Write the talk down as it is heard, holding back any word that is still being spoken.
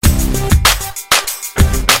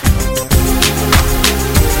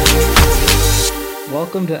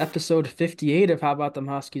Welcome to episode 58 of How About Them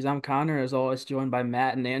Huskies. I'm Connor, as always, joined by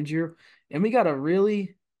Matt and Andrew. And we got a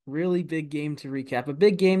really big game to recap. A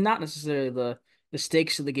big game, not necessarily the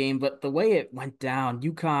stakes of the game, but the way it went down.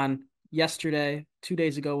 UConn yesterday, 2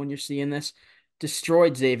 days ago, when you're seeing this,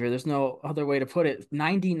 destroyed Xavier. There's no other way to put it.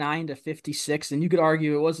 99 to 56. And you could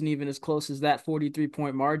argue it wasn't even as close as that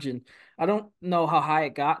 43-point margin. I don't know how high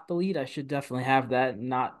it got the lead. I should definitely have that and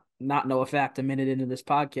not know a fact a minute into this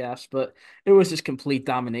podcast, but it was just complete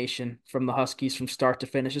domination from the Huskies from start to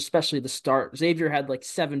finish, especially the start. Xavier had like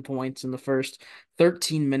 7 points in the first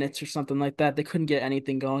 13 minutes or something like that. They couldn't get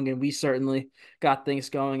anything going, and we certainly got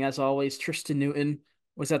things going. As always, Tristan Newton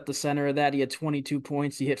was at the center of that. He had 22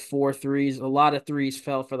 points. He hit 4 threes. A lot of threes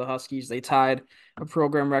fell for the Huskies. They tied a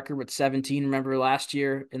program record with 17. Remember last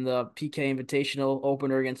year in the PK Invitational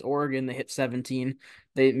opener against Oregon, they hit 17.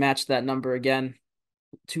 They matched that number again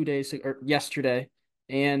 2 days or yesterday.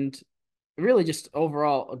 And really just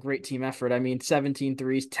overall a great team effort. I mean, 17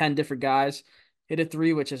 threes, 10 different guys hit a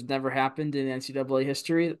three, which has never happened in NCAA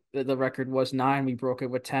history. The record was nine. We broke it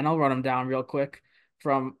with 10. I'll run them down real quick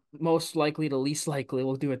from most likely to least likely.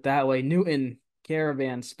 We'll do it that way. Newton,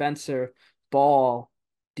 Caravan, Spencer, Ball,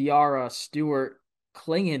 Diarra, Stewart,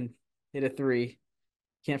 Klingon hit a three.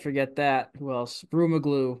 Can't forget that. Who else?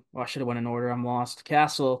 Brumaglu. Oh, I should have went in order. I'm lost.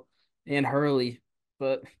 Castle and Hurley.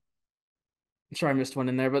 But I'm sure I missed one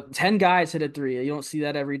in there, but 10 guys hit a three. You don't see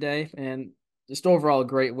that every day. And just overall a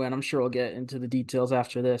great win. I'm sure we'll get into the details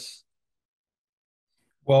after this.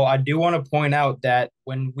 Well, I do want to point out that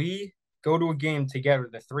when we go to a game together,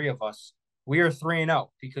 the three of us, we are 3-0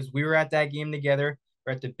 because we were at that game together.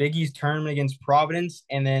 We're at the Big East tournament against Providence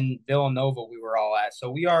and then Villanova we were all at. So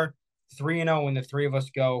we are 3-0 when the three of us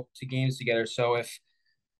go to games together. So if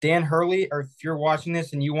Dan Hurley, or if you're watching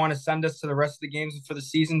this and you want to send us to the rest of the games for the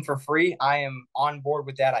season for free, I am on board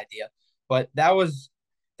with that idea. But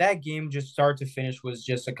that game just start to finish was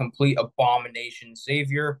just a complete abomination.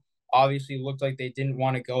 Xavier obviously looked like they didn't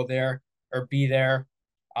want to go there or be there.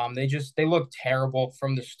 They looked terrible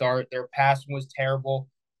from the start. Their passing was terrible.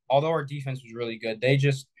 Although our defense was really good.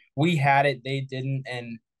 We had it, they didn't,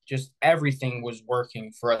 and just everything was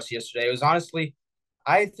working for us yesterday. It was honestly,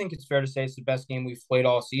 I think it's fair to say it's the best game we've played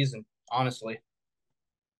all season, honestly.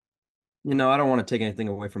 I don't want to take anything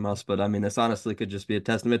away from us, but I mean, this honestly could just be a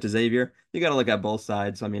testament to Xavier. You got to look at both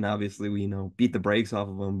sides. I mean, obviously, we, beat the brakes off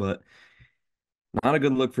of them, but not a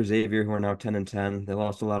good look for Xavier, who are now 10 and 10. They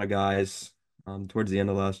lost a lot of guys towards the end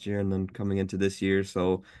of last year and then coming into this year.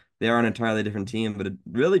 So they are an entirely different team, but it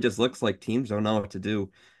really just looks like teams don't know what to do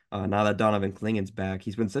now that Donovan Clingan's back.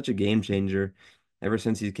 He's been such a game changer ever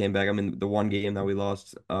since he came back. I mean, the one game that we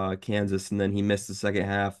lost Kansas, and then he missed the second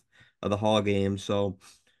half of the Hall game. So,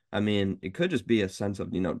 I mean, it could just be a sense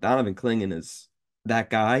of, Donovan Clingan is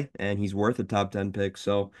that guy and he's worth a top 10 pick.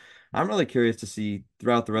 So I'm really curious to see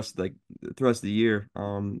throughout the rest of the year.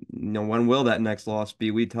 When will that next loss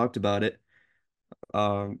be? We talked about it.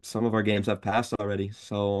 Some of our games have passed already,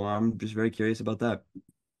 so I'm just very curious about that.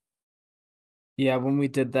 Yeah, when we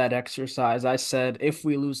did that exercise, I said if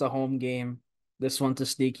we lose a home game, this one's a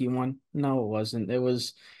sneaky one. No, it wasn't. It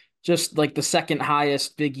was just like the second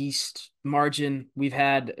highest Big East margin we've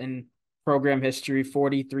had in program history,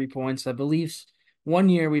 43 points. I believe one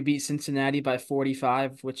year we beat Cincinnati by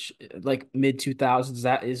 45, which like mid 2000s,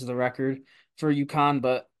 that is the record for UConn.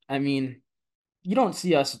 But I mean, you don't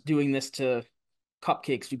see us doing this to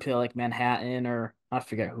cupcakes. We play like Manhattan or I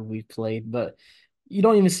forget who we played, but you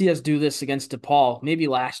don't even see us do this against DePaul. Maybe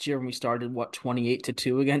last year when we started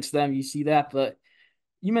 28-2 against them, you see that. But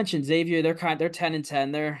you mentioned Xavier, they're 10 and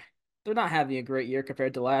 10. They're not having a great year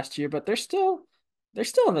compared to last year, but they're still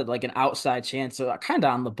like an outside chance. So kind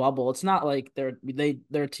of on the bubble. It's not like they're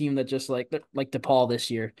a team that just they're like DePaul this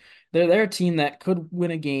year. They're a team that could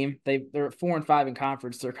win a game. They're 4-5 in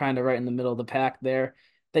conference. They're kind of right in the middle of the pack there.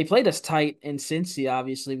 They played us tight in Cincy.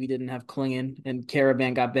 Obviously, we didn't have Klingon and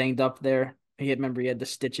Caravan got banged up there. Remember he had the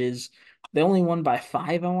stitches. They only won by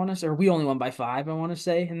five, I want to say, or we only won by five, I want to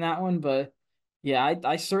say, in that one. But yeah,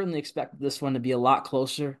 I certainly expected this one to be a lot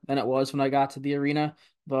closer than it was when I got to the arena.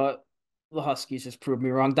 But the Huskies just proved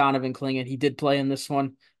me wrong. Donovan Clingan, he did play in this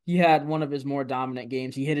one. He had one of his more dominant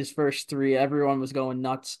games. He hit his first three. Everyone was going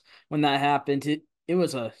nuts when that happened. It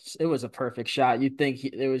was a perfect shot. You'd think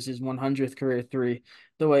it was his 100th career three.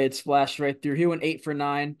 The way it splashed right through. He went 8 for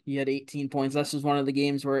 9. He had 18 points. This was one of the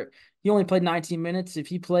games where he only played 19 minutes. If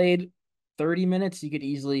he played 30 minutes, he could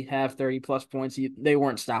easily have 30 plus points. They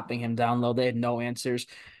weren't stopping him down low. They had no answers.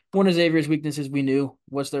 One of Xavier's weaknesses we knew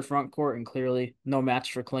was their front court, and clearly no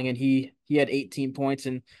match for Klingon. He had 18 points,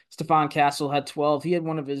 and Stephon Castle had 12. He had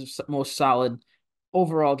one of his most solid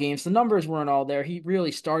overall games. The numbers weren't all there. He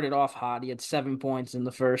really started off hot. He had 7 points in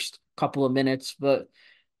the first couple of minutes, but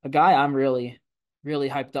a guy I'm really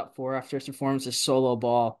hyped up for after his performance is Solo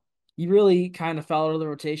Ball. He really kind of fell out of the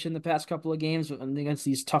rotation the past couple of games against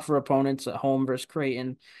these tougher opponents at home versus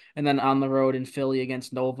Creighton, and then on the road in Philly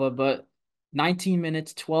against Nova. But 19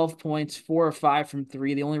 minutes, 12 points, 4 or 5 from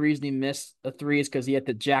three. The only reason he missed a three is because he had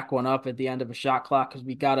to jack one up at the end of a shot clock because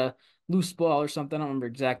we got a loose ball or something. I don't remember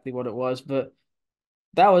exactly what it was, but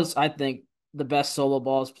that was, I think, the best solo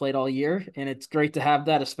balls played all year, and it's great to have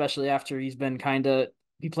that, especially after he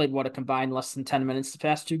played what a combined less than 10 minutes the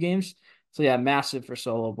past two games. So yeah, massive for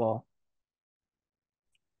solo ball.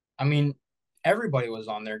 I mean, everybody was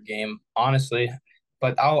on their game, honestly.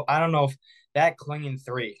 But I don't know if that clinging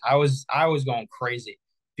three, I was going crazy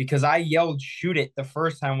because I yelled shoot it the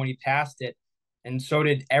first time when he passed it, and so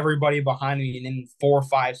did everybody behind me, and then 4 or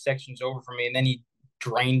 5 sections over from me, and then he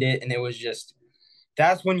drained it, and it was just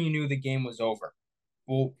that's when you knew the game was over.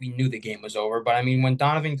 Well, we knew the game was over, but I mean, when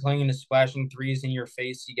Donovan Clingan is splashing threes in your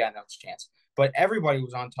face, you got no chance. But everybody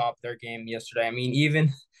was on top of their game yesterday. I mean,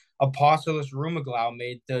 even Apostolos Rumaglau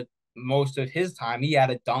made the most of his time. He had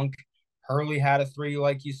a dunk. Hurley had a three,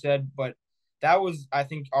 like you said, but that was, I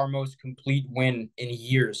think, our most complete win in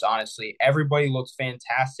years, honestly. Everybody looks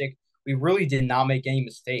fantastic. We really did not make any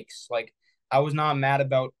mistakes. Like, I was not mad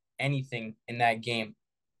about anything in that game.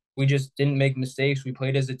 We just didn't make mistakes. We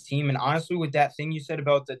played as a team. And honestly, with that thing you said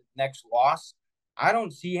about the next loss, I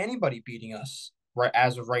don't see anybody beating us right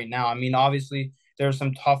as of right now. I mean, obviously, there are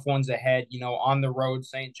some tough ones ahead, on the road,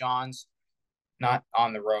 St. John's, not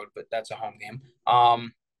on the road, but that's a home game.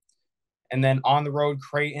 And then on the road,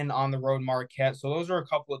 Creighton, on the road, Marquette. So those are a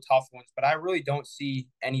couple of tough ones, but I really don't see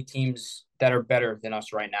any teams that are better than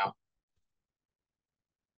us right now.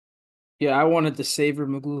 Yeah, I wanted to savor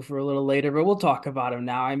Magoo for a little later, but we'll talk about him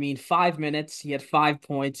now. I mean, 5 minutes, he had 5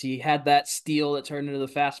 points. He had that steal that turned into the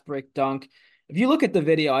fast break dunk. If you look at the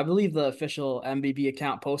video, I believe the official MBB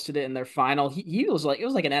account posted it in their final. He was like, it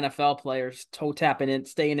was like an NFL player toe tapping in,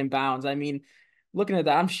 staying in bounds. I mean, looking at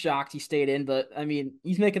that, I'm shocked he stayed in, but I mean,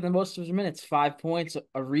 he's making the most of his minutes. 5 points,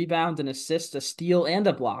 a rebound, an assist, a steal, and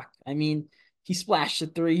a block. I mean, he splashed a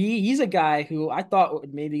three. He's a guy who I thought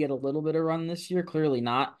would maybe get a little bit of run this year. Clearly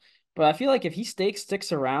not. But I feel like if he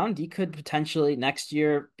sticks around, he could potentially next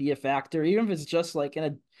year be a factor, even if it's just like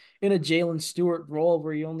in a Jalen Stewart role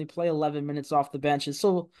where you only play 11 minutes off the bench. This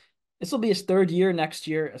will be his third year next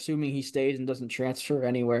year, assuming he stays and doesn't transfer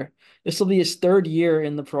anywhere. This will be his third year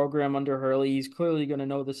in the program under Hurley. He's clearly going to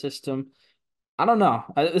know the system. I don't know.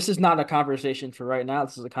 This is not a conversation for right now.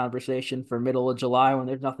 This is a conversation for middle of July when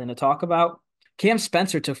there's nothing to talk about. Cam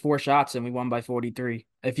Spencer took 4 shots and we won by 43.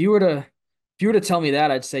 If you were to tell me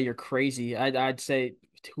that, I'd say you're crazy. I'd say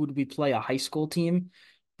who did we play? A high school team?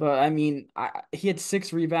 But I mean, he had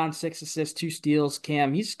 6 rebounds, 6 assists, 2 steals.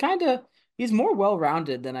 Cam, he's more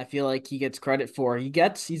well-rounded than I feel like he gets credit for.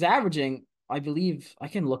 He's averaging, I believe, I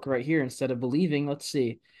can look right here instead of believing. Let's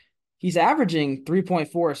see. He's averaging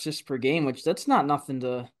 3.4 assists per game, which that's not nothing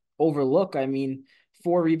to overlook. I mean,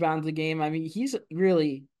 4 rebounds a game. I mean, he's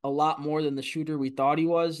really a lot more than the shooter we thought he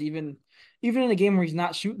was. Even in a game where he's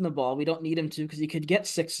not shooting the ball, we don't need him to because he could get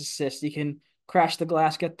 6 assists. He can crash the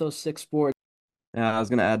glass, get those 6 boards. Yeah, I was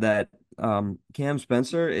gonna add that Cam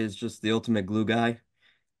Spencer is just the ultimate glue guy.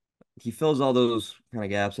 He fills all those kind of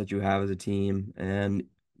gaps that you have as a team. And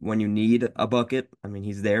when you need a bucket, I mean,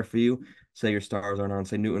 he's there for you. Say your stars aren't on,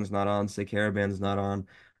 say Newton's not on, say Caravan's not on.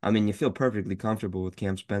 I mean, you feel perfectly comfortable with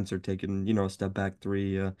Cam Spencer taking, a step back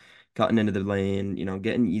three, cutting into the lane,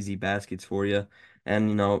 getting easy baskets for you.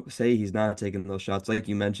 And, say he's not taking those shots. Like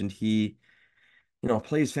you mentioned, he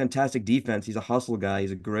plays fantastic defense. He's a hustle guy.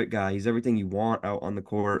 He's a great guy. He's everything you want out on the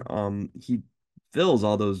court. He fills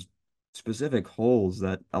all those specific holes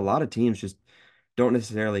that a lot of teams just don't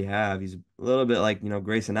necessarily have. He's a little bit like,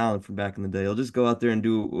 Grayson Allen from back in the day. He'll just go out there and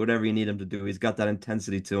do whatever you need him to do. He's got that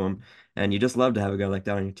intensity to him, and you just love to have a guy like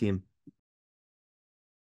that on your team.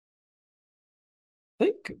 I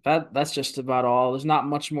think that's just about all. There's not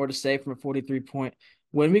much more to say from a 43 point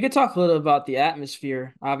win. We could talk a little about the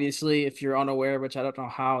atmosphere. Obviously, if you're unaware, which I don't know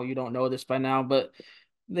how you don't know this by now, but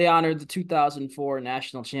they honored the 2004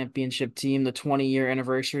 national championship team, the 20-year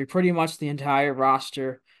anniversary. Pretty much the entire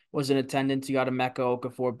roster was in attendance. You got Emeka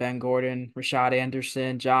Okafor, Ben Gordon, Rashad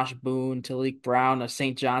Anderson, Josh Boone, Talik Brown, a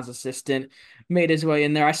St. John's assistant, made his way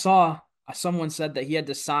in there. I saw someone said that he had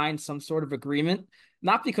to sign some sort of agreement,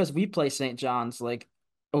 not because we play St. John's like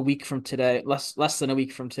a week from today, less than a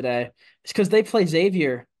week from today. It's because they play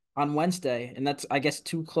Xavier on Wednesday, and that's I guess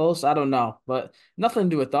too close. I don't know, but nothing to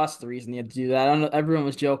do with us. The reason he had to do that, I don't know. Everyone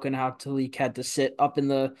was joking how Talik had to sit up in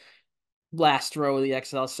the last row of the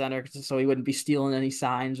XL Center so he wouldn't be stealing any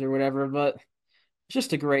signs or whatever. But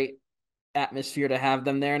just a great atmosphere to have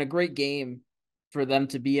them there and a great game for them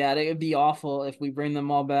to be at. It would be awful if we bring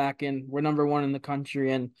them all back and we're number one in the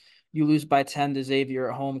country and you lose by 10 to Xavier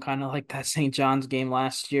at home, kind of like that St. John's game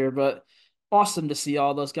last year. But awesome to see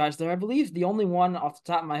all those guys there. I believe the only one off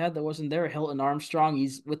the top of my head that wasn't there, Hilton Armstrong.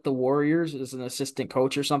 He's with the Warriors as an assistant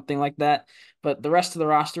coach or something like that. But the rest of the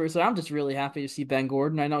roster is there. I'm just really happy to see Ben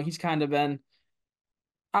Gordon. I know he's kind of been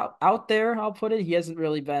out there, I'll put it. He hasn't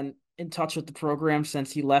really been in touch with the program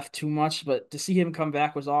since he left too much, but to see him come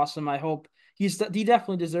back was awesome. I hope he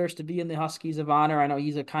definitely deserves to be in the Huskies of Honor. I know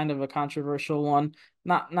he's a kind of a controversial one,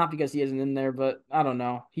 not because he isn't in there, but I don't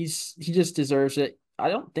know. He just deserves it. I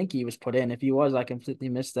don't think he was put in. If he was, I completely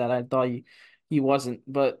missed that. I thought he wasn't,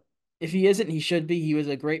 but if he isn't, he should be. He was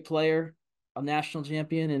a great player, a national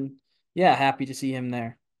champion, and yeah, happy to see him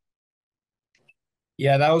there.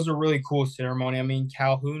 Yeah, that was a really cool ceremony. I mean,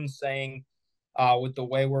 Calhoun saying, with the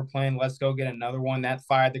way we're playing, let's go get another one. That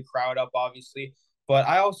fired the crowd up, obviously. But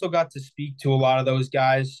I also got to speak to a lot of those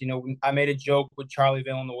guys. You know, I made a joke with Charlie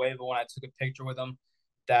Villanueva when I took a picture with him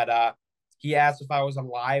that he asked if I was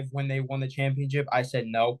alive when they won the championship. I said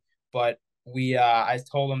no, but I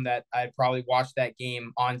told him that I'd probably watched that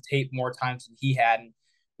game on tape more times than he had, and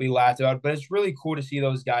we laughed about it. But it's really cool to see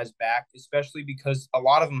those guys back, especially because a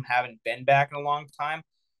lot of them haven't been back in a long time.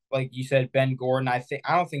 Like you said, Ben Gordon. I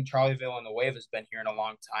don't think Charlie Villanueva has been here in a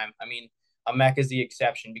long time. I mean, Amek is the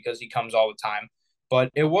exception because he comes all the time. But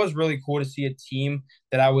it was really cool to see a team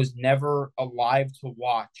that I was never alive to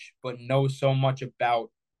watch, but know so much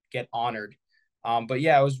about get honored. But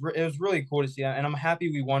yeah, it was really cool to see that, and I'm happy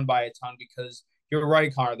we won by a ton because you're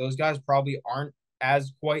right, Connor. Those guys probably aren't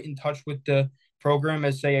as quite in touch with the program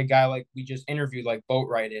as say a guy like we just interviewed, like Boat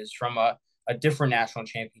is from a different national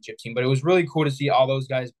championship team. But it was really cool to see all those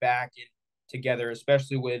guys back and together,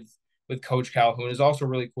 especially with Coach Calhoun. It's also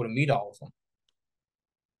really cool to meet all of them.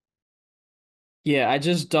 Yeah, I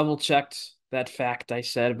just double checked that fact I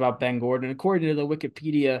said about Ben Gordon. According to the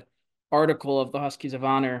Wikipedia article of the Huskies of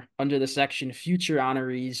Honor, under the section Future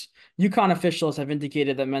Honorees, UConn officials have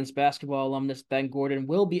indicated that men's basketball alumnus Ben Gordon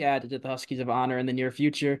will be added to the Huskies of Honor in the near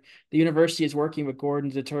future. The university is working with Gordon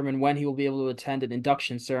to determine when he will be able to attend an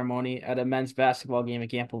induction ceremony at a men's basketball game at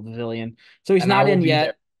Gamble Pavilion. So he's And I not will in be there.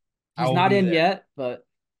 yet. I He's will not be in there. yet, but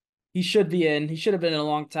he should be in. He should have been in a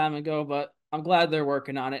long time ago, but I'm glad they're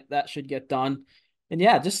working on it. That should get done. And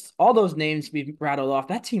yeah, just all those names we rattled off.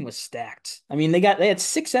 That team was stacked. I mean, they had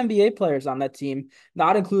six NBA players on that team,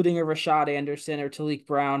 not including a Rashad Anderson or Talik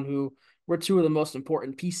Brown, who were two of the most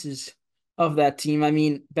important pieces of that team. I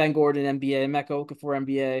mean, Ben Gordon, NBA, Mecca Okafor,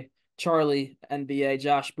 NBA, Charlie, NBA,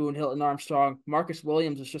 Josh Boone, Hilton Armstrong, Marcus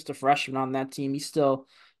Williams was just a freshman on that team. He still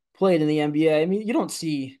played in the NBA. I mean,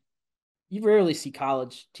 you rarely see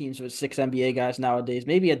college teams with six NBA guys nowadays.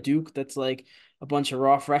 Maybe at Duke, that's like a bunch of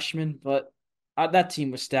raw freshmen, but that team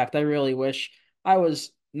was stacked. I really wish I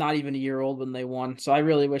was not even a year old when they won, so I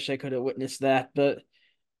really wish I could have witnessed that. But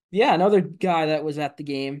yeah, another guy that was at the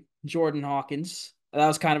game, Jordan Hawkins. That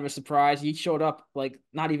was kind of a surprise. He showed up like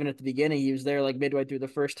not even at the beginning. He was there like midway through the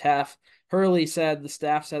first half. Hurley said the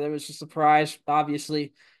staff said it was a surprise.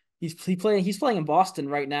 Obviously, he's playing in Boston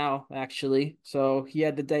right now, actually. So he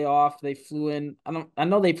had the day off. They flew in. I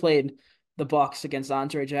know they played the Bucks against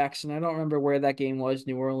Andre Jackson. I don't remember where that game was,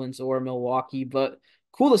 New Orleans or Milwaukee, but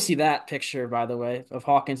cool to see that picture, by the way, of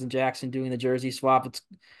Hawkins and Jackson doing the jersey swap.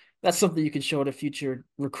 That's something you can show to future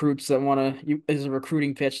recruits that want to you as a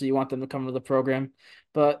recruiting pitch that you want them to come to the program.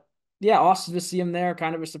 But yeah, awesome to see him there.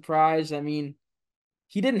 Kind of a surprise. I mean,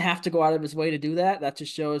 he didn't have to go out of his way to do that. That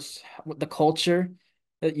just shows what the culture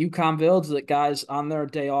that UConn builds. That guys on their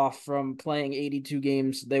day off from playing 82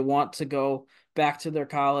 games, they want to go back to their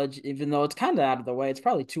college, even though it's kind of out of the way. It's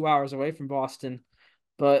probably 2 hours away from Boston.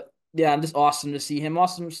 But yeah, just awesome to see him.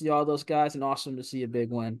 Awesome to see all those guys, and awesome to see a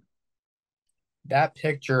big win. That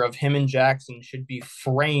picture of him and Jackson should be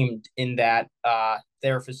framed in that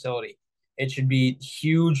their facility. It should be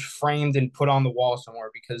huge, framed and put on the wall somewhere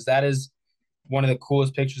because that is one of the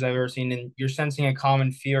coolest pictures I've ever seen. And you're sensing a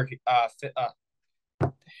common fear.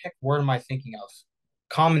 Heck, what am I thinking of?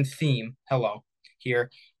 Common theme. Hello, here.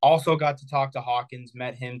 Also got to talk to Hawkins,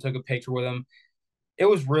 met him, took a picture with him. It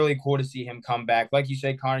was really cool to see him come back. Like you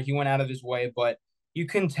said, Connor, he went out of his way, but you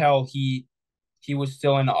can tell he was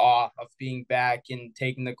still in awe of being back and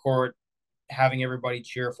taking the court, having everybody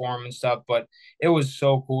cheer for him and stuff. But it was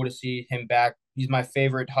so cool to see him back. He's my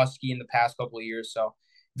favorite Husky in the past couple of years. So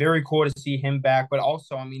very cool to see him back. But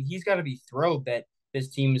also, I mean, he's got to be thrilled that this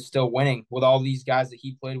team is still winning with all these guys that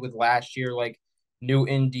he played with last year, like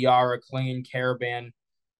Newton, Diarra, Klingon, Caravan.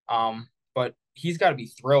 but he's got to be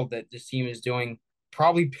thrilled that this team is doing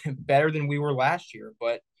probably better than we were last year.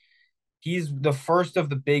 But he's the first of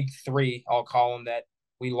the big three, I'll call him, that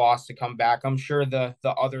we lost to come back. I'm sure the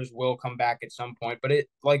others will come back at some point, but it,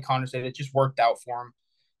 like Connor said, it just worked out for him,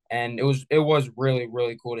 and it was really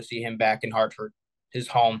really cool to see him back in Hartford, his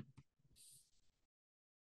home.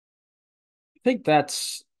 think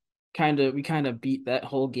that's we kind of beat that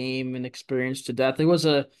whole game and experience to death. It was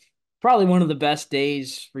a probably one of the best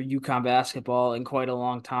days for UConn basketball in quite a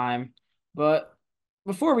long time. But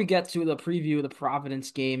before we get to the preview of the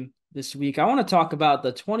Providence game this week, I want to talk about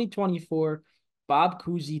the 2024 Bob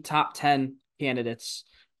Cousy top 10 candidates.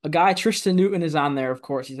 A guy, Tristan Newton, is on there, of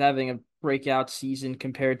course. He's having a breakout season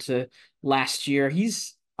compared to last year.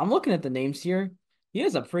 I'm looking at the names here. He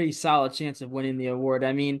has a pretty solid chance of winning the award.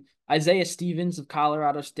 I mean, Isaiah Stevens of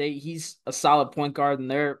Colorado State, he's a solid point guard, and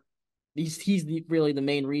really the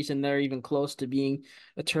main reason they're even close to being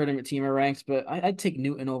a tournament team or ranks. But I'd take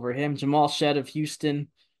Newton over him. Jamal Shedd of Houston.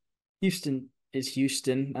 Houston is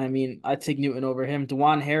Houston. I mean, I'd take Newton over him.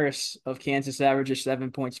 DeJuan Harris of Kansas averages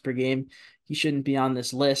 7 points per game. He shouldn't be on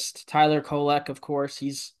this list. Tyler Kolek, of course,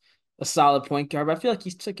 he's a solid point guard, but I feel like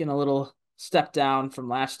he's taken a little step down from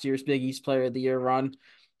last year's Big East Player of the Year run.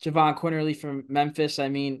 Javon Quinterly from Memphis. I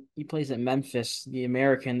mean, he plays at Memphis, the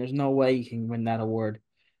American. There's no way he can win that award.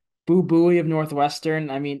 Boo Buie of Northwestern.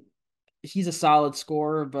 I mean, he's a solid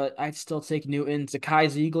scorer, but I'd still take Newton. Zakai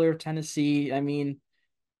Ziegler of Tennessee. I mean,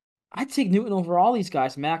 I'd take Newton over all these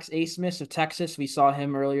guys. Max Asmus of Texas. We saw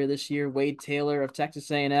him earlier this year. Wade Taylor of Texas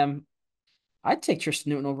A&M. I'd take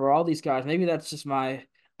Tristan Newton over all these guys. Maybe that's just my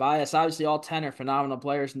bias. Obviously, all 10 are phenomenal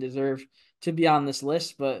players and deserve to be on this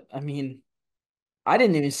list, but I mean, I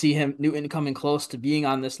didn't even see him Newton coming close to being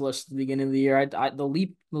on this list at the beginning of the year.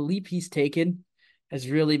 The leap he's taken has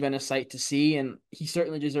really been a sight to see, and he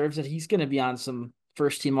certainly deserves it. He's going to be on some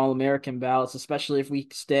first team All American ballots, especially if we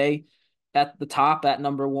stay at the top at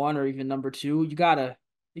number one or even number two. You gotta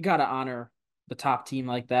honor the top team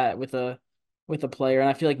like that with a player, and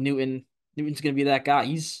I feel like Newton's going to be that guy.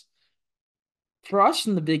 He's for us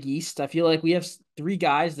in the Big East, I feel like we have three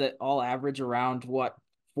guys that all average around what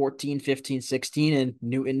 14, 15, 16, and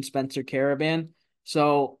Newton, Spencer, Caravan.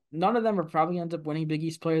 So none of them are probably end up winning Big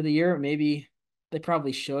East Player of the Year. Maybe they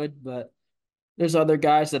probably should, but there's other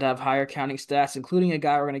guys that have higher counting stats, including a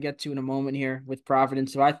guy we're going to get to in a moment here with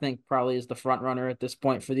Providence, who I think probably is the front runner at this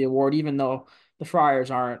point for the award, even though the Friars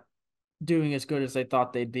aren't doing as good as they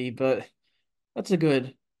thought they'd be. But that's a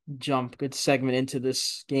good segment into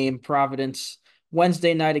this game. Providence,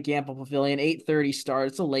 Wednesday night at Gamble Pavilion, 8:30 start.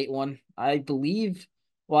 It's a late one. I believe,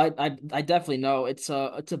 well, I definitely know it's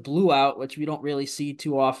a blue out, which we don't really see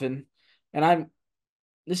too often. And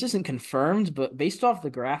this isn't confirmed, but based off the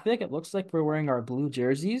graphic, it looks like we're wearing our blue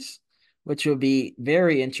jerseys, which would be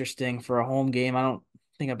very interesting for a home game. I don't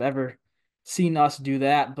think I've ever seen us do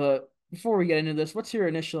that. But before we get into this, what's your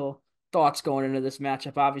initial thoughts going into this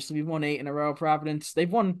matchup? Obviously, we've won 8 in a row, Providence.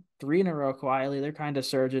 They've won 3 in a row quietly. They're kind of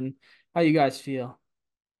surging. How you guys feel?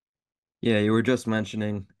 Yeah, you were just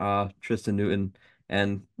mentioning Tristan Newton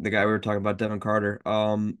and the guy we were talking about, Devin Carter.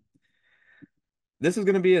 This is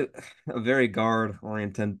going to be a very guard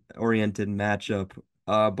oriented matchup.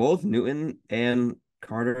 Both Newton and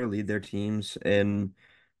Carter lead their teams in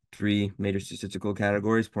three major statistical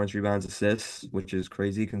categories: points, rebounds, assists, which is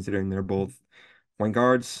crazy considering they're both point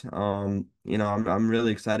guards. I'm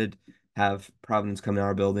really excited to have Providence come to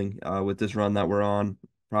our building with this run that we're on.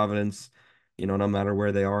 Providence, no matter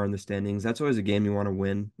where they are in the standings, that's always a game you want to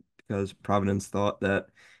win because Providence thought that,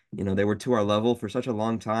 they were to our level for such a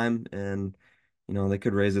long time and, they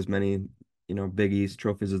could raise as many, Big East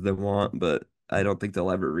trophies as they want, but I don't think they'll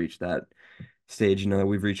ever reach that stage, that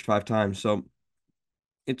we've reached 5 times. So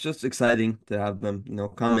it's just exciting to have them,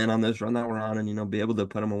 come in on this run that we're on and, be able to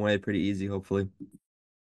put them away pretty easy, hopefully.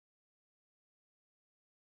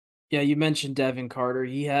 Yeah, you mentioned Devin Carter.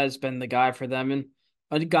 He has been the guy for them. And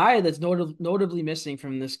a guy that's notably missing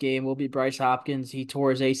from this game will be Bryce Hopkins. He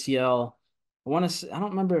tore his ACL. I don't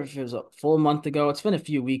remember if it was a full month ago. It's been a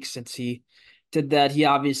few weeks since he did that. He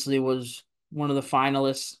obviously was one of the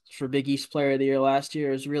finalists for Big East Player of the Year last year.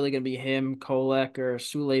 It was really going to be him, Kolek, or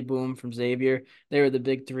Sule Boom from Xavier. They were the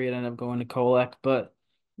big three. It ended up going to Kolek. But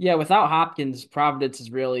yeah, without Hopkins, Providence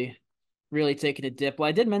is really taking a dip. Well,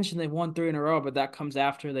 I did mention they won 3 in a row, but that comes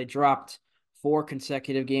after they dropped 4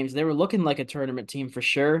 consecutive games. They were looking like a tournament team for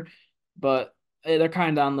sure, but they're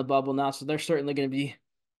kind of on the bubble now, so they're certainly going to be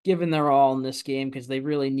giving their all in this game because they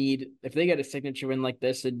really need. If they get a signature win like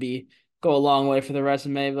this, it'd be go a long way for the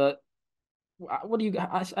resume. But what do you?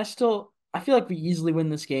 I feel like we easily win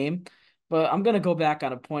this game, but I'm gonna go back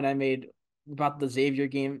on a point I made about the Xavier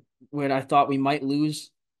game. when I thought we might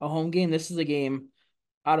lose a home game. This is a game.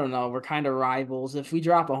 I don't know. We're kind of rivals. If we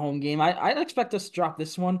drop a home game, I'd expect us to drop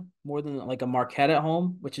this one more than like a Marquette at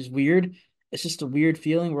home, which is weird. It's just a weird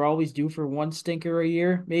feeling. We're always due for one stinker a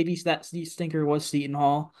year. Maybe that stinker was Seton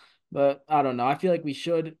Hall, but I don't know. I feel like we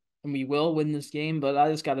should and we will win this game, but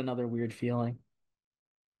I just got another weird feeling.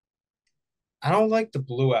 I don't like the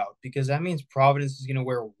blue out because that means Providence is going to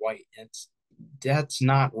wear white. That's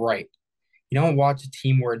not right. You don't watch a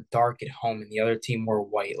team wear dark at home and the other team wear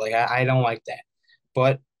white. Like I don't like that.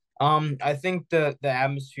 But I think the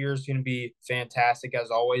atmosphere is going to be fantastic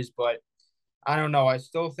as always. But I don't know. I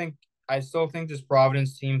still think this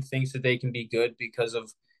Providence team thinks that they can be good because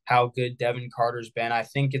of how good Devin Carter's been. I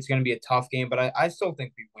think it's going to be a tough game, but I still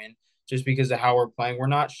think we win just because of how we're playing. We're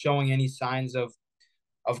not showing any signs of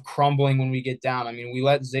crumbling when we get down. I mean, we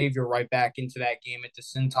let Xavier right back into that game at the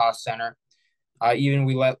Cintas Center. Even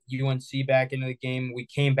we let UNC back into the game. We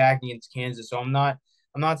came back against Kansas, so I'm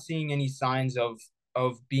not seeing any signs of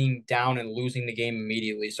being down and losing the game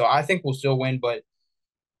immediately. So I think we'll still win, but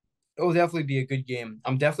it'll definitely be a good game.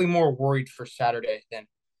 I'm definitely more worried for Saturday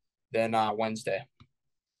than Wednesday.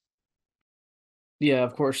 Yeah,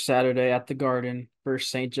 of course, Saturday at the Garden versus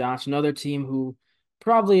St. John's, another team who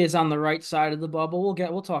probably is on the right side of the bubble.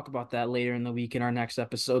 We'll talk about that later in the week in our next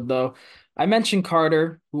episode, though. I mentioned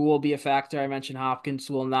Carter, who will be a factor. I mentioned Hopkins,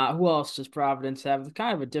 who will not. Who else does Providence have?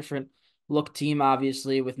 Kind of a different look team,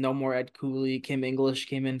 obviously, with no more Ed Cooley. Kim English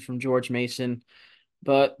came in from George Mason.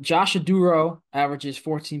 But Josh Aduro averages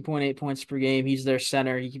 14.8 points per game. He's their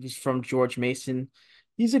center. He's from George Mason.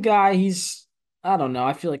 He's a guy, I don't know.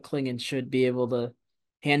 I feel like Klingon should be able to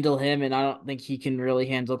handle him, and I don't think he can really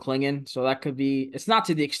handle Klingon. So that could be, it's not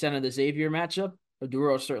to the extent of the Xavier matchup.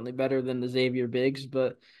 Aduro is certainly better than the Xavier Bigs,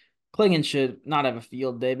 but Klingon should not have a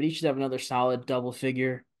field day, but he should have another solid double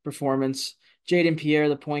figure performance. Jaden Pierre,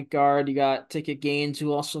 the point guard. You got Ticket Gaines,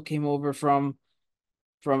 who also came over from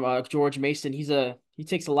George Mason. He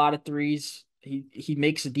takes a lot of threes. He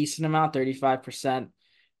makes a decent amount, 35%.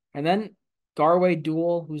 And then Garway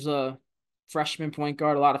Duel, who's a freshman point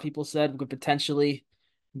guard, a lot of people said could potentially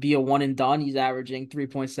be a one and done. He's averaging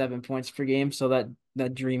 3.7 points per game, so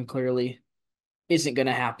that dream clearly isn't going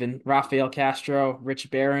to happen. Rafael Castro,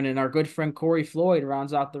 Rich Barron, and our good friend Corey Floyd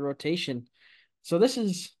rounds out the rotation. So this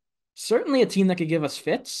is certainly a team that could give us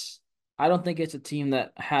fits. I don't think it's a team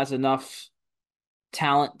that has enough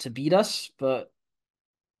talent to beat us, but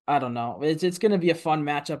I don't know. It's going to be a fun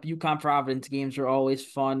matchup. UConn Providence games are always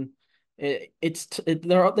fun. It's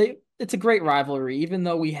a great rivalry. Even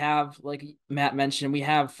though we have, like Matt mentioned, we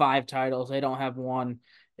have five titles. They don't have one.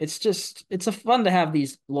 It's a fun to have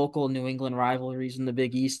these local New England rivalries in the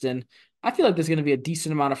Big East, and I feel like there's going to be a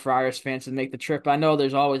decent amount of Friars fans that make the trip. I know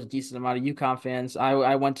there's always a decent amount of UConn fans.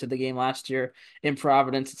 I went to the game last year in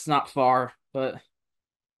Providence. It's not far, but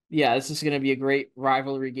yeah, this is going to be a great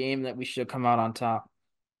rivalry game that we should come out on top.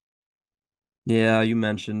 Yeah, you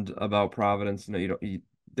mentioned about Providence.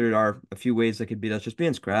 There are a few ways they could beat us, just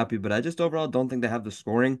being scrappy, but I just overall don't think they have the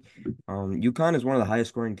scoring. UConn is one of the highest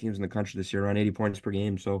scoring teams in the country this year, around 80 points per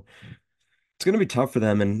game. So it's going to be tough for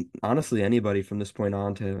them. And honestly, anybody from this point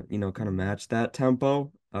on to, kind of match that tempo,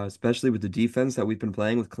 especially with the defense that we've been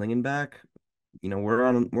playing with Klingon back. We're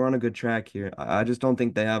on a good track here. I just don't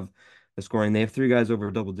think they have the scoring. They have three guys over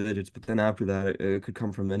double digits, but then after that, it could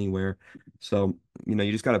come from anywhere. So,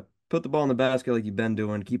 you just got to put the ball in the basket like you've been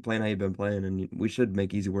doing, keep playing how you've been playing, and we should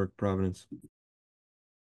make easy work, Providence.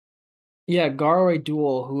 Yeah, Garway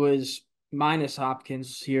Duel, who is minus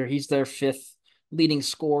Hopkins here, he's their fifth leading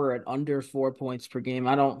scorer at under 4 points per game.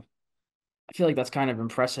 I feel like that's kind of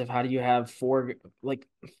impressive. How do you have four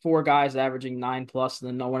guys averaging 9 plus and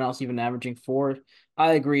then no one else even averaging four?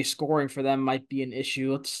 I agree, scoring for them might be an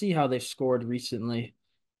issue. Let's see how they've scored recently.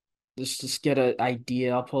 Just get an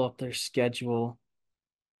idea. I'll pull up their schedule.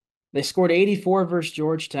 They scored 84 versus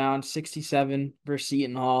Georgetown, 67 versus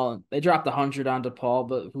Seton Hall. They dropped 100 on DePaul,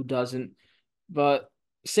 but who doesn't? But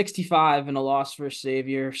 65 in a loss versus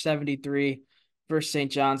Xavier, 73 versus St.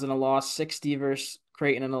 John's in a loss, 60 versus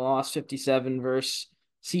Creighton in a loss, 57 versus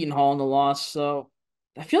Seton Hall in a loss. So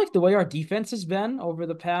I feel like the way our defense has been over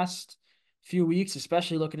the past few weeks,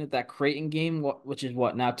 especially looking at that Creighton game, which is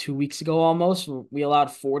what now 2 weeks ago almost, we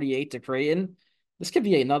allowed 48 to Creighton. This could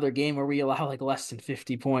be another game where we allow like less than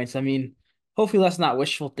 50 points. I mean, hopefully that's not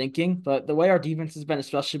wishful thinking, but the way our defense has been,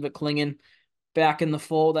 especially with Klingon back in the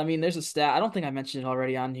fold. I mean, there's a stat. I don't think I mentioned it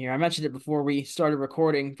already on here. I mentioned it before we started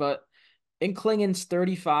recording, but in Klingon's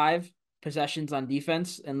 35 possessions on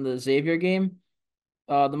defense in the Xavier game,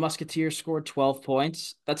 the Musketeers scored 12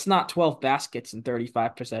 points. That's not 12 baskets in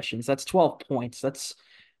 35 possessions. That's 12 points.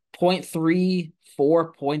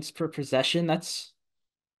 0.34 points per possession. That's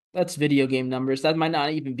video game numbers. That might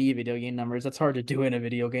not even be video game numbers. That's hard to do in a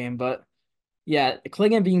video game, but yeah,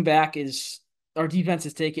 Klingon being back is our defense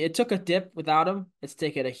is taking it took a dip without him. It's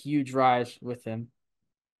taken a huge rise with him.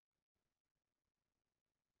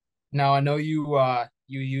 Now I know you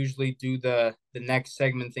usually do the next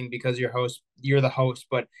segment thing because you're the host,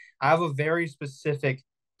 but I have a very specific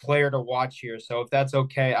player to watch here. So if that's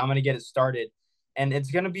okay, I'm gonna get it started. And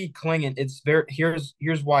it's gonna be Klingon. It's very here's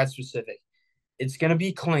why it's specific. It's gonna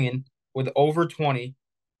be Klingon with over 20,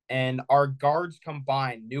 and our guards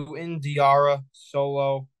combined, Newton, Diarra,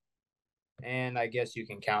 Solo, and I guess you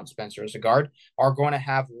can count Spencer as a guard, are going to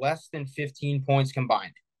have less than 15 points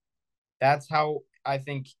combined. That's how I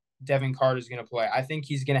think Devin Carter is going to play. I think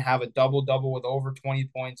he's going to have a double double with over 20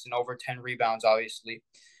 points and over 10 rebounds, obviously.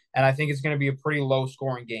 And I think it's going to be a pretty low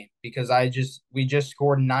scoring game because we just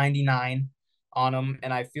scored 99 on them,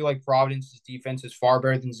 and I feel like Providence's defense is far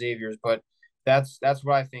better than Xavier's. But that's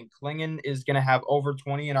what I think. Klingon is going to have over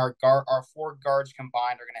 20, and our four guards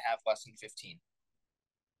combined are going to have less than 15,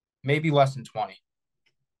 maybe less than 20.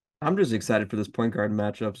 I'm just excited for this point guard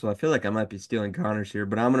matchup, so I feel like I might be stealing Connors here,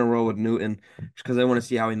 but I'm gonna roll with Newton just because I want to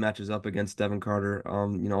see how he matches up against Devin Carter.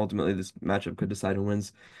 Ultimately this matchup could decide who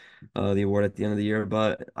wins the award at the end of the year,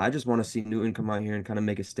 but I just want to see Newton come out here and kind of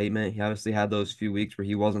make a statement. He obviously had those few weeks where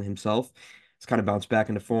he wasn't himself. It's kind of bounced back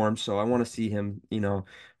into form, so I want to see him,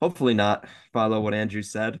 hopefully not follow what Andrew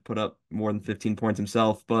said, put up more than 15 points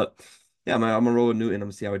himself, but yeah, I'm gonna roll with Newton. I'm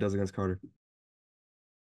gonna see how he does against Carter.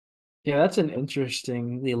 Yeah, that's an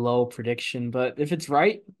interestingly low prediction, but if it's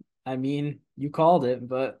right, I mean, you called it.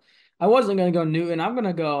 But I wasn't going to go Newton. I'm going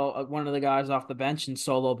to go one of the guys off the bench in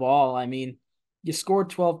solo ball. I mean, you scored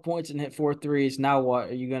 12 points and hit four threes. Now what?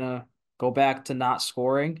 Are you going to go back to not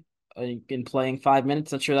scoring in playing 5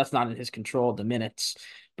 minutes? I'm sure that's not in his control, the minutes.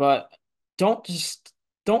 But don't just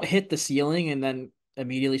don't hit the ceiling and then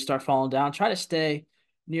immediately start falling down. Try to stay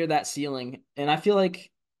near that ceiling. And I feel like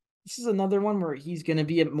this is another one where he's going to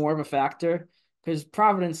be more of a factor because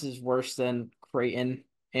Providence is worse than Creighton,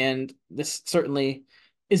 and this certainly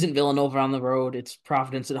isn't Villanova on the road. It's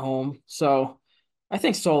Providence at home. So I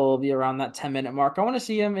think Solo will be around that 10-minute mark. I want to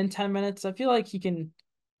see him in 10 minutes. I feel like he can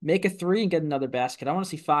make a three and get another basket. I want to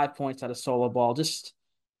see 5 points out of Solo ball. Just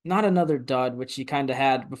not another dud, which he kind of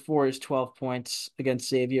had before his 12 points against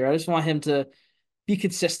Xavier. I just want him to be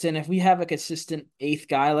consistent. If we have a consistent eighth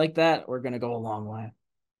guy like that, we're going to go a long way.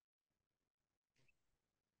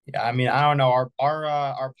 Yeah, I mean, I don't know.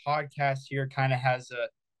 Our podcast here kind of has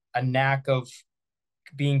a knack of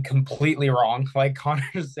being completely wrong. Like Connor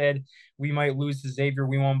said, we might lose to Xavier.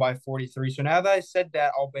 We won by 43. So now that I said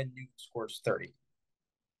that, I'll bet Newton scores 30.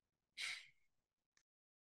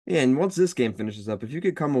 Yeah, and once this game finishes up, if you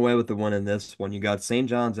could come away with the win in this one, you got St.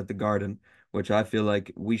 John's at the Garden, which I feel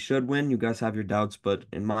like we should win. You guys have your doubts, but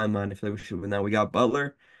in my mind, I feel like we should win that. We got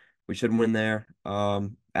Butler, we should win there.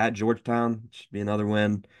 At Georgetown should be another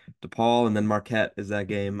win. DePaul and then Marquette is that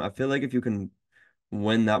game. I feel like if you can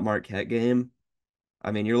win that Marquette game,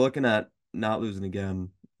 I mean, you're looking at not losing again.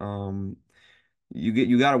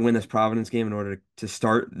 You got to win this Providence game in order to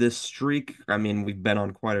start this streak. I mean, we've been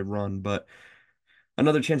on quite a run, but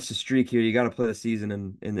another chance to streak here. You got to play the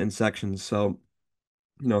season in sections. So,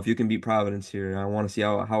 if you can beat Providence here, I want to see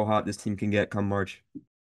how hot this team can get come March.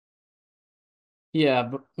 Yeah,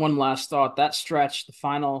 but one last thought. That stretch, the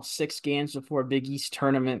final 6 games before Big East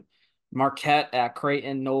tournament, Marquette at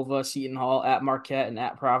Creighton, Nova, Seton Hall at Marquette and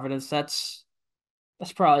at Providence. That's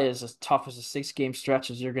probably as tough as a 6 game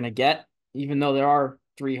stretch as you're gonna get, even though there are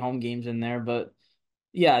 3 home games in there. But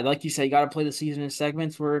yeah, like you say, you got to play the season in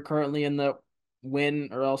segments. We're currently in the win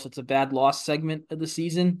or else it's a bad loss segment of the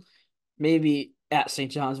season. Maybe at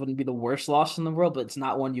St. John's wouldn't be the worst loss in the world, but it's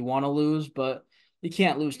not one you want to lose. But you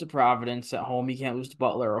can't lose to Providence at home. You can't lose to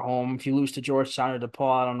Butler at home. If you lose to Georgetown or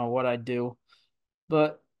DePaul, I don't know what I'd do.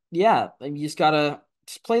 But yeah, you just gotta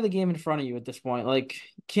just play the game in front of you at this point. Like,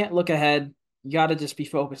 you can't look ahead. You gotta just be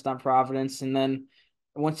focused on Providence, and then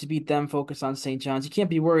once you beat them, focus on St. John's. You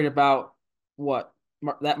can't be worried about what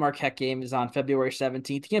that Marquette game is on February 17th.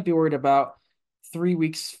 You can't be worried about 3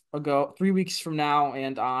 weeks from now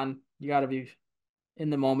and on. You gotta be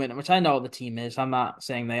in the moment, which I know the team is. I'm not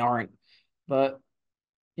saying they aren't, but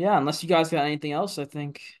yeah, unless you guys got anything else, I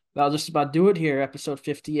think that'll just about do it here. Episode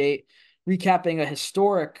 58, recapping a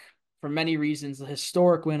historic, for many reasons, a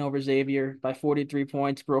historic win over Xavier by 43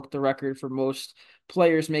 points, broke the record for most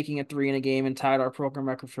players making a three in a game and tied our program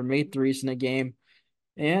record for made threes in a game.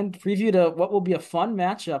 And previewed what will be a fun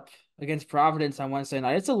matchup against Providence on Wednesday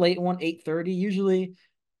night. It's a late one, 8:30. Usually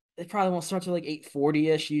it probably won't start till like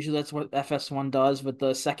 8:40-ish. Usually that's what FS1 does with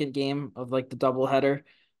the second game of like the doubleheader.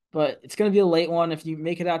 But it's gonna be a late one. If you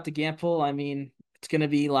make it out to Gamble, I mean, it's gonna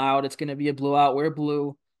be loud. It's gonna be a blowout. We're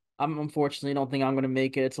blue. I'm unfortunately don't think I'm gonna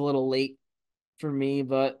make it. It's a little late for me,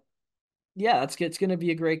 but yeah, it's gonna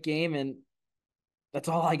be a great game, and that's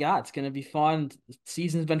all I got. It's gonna be fun. The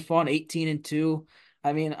season's been fun. 18-2.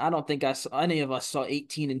 I mean, I don't think I saw any of us saw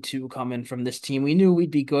 18-2 coming from this team. We knew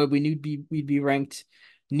we'd be good. We knew we'd be ranked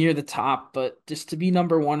near the top, but just to be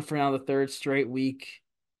number one for now the third straight week,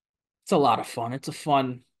 it's a lot of fun. It's a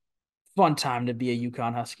fun time to be a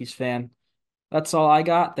Yukon Huskies fan. That's all I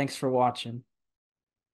got. Thanks for watching.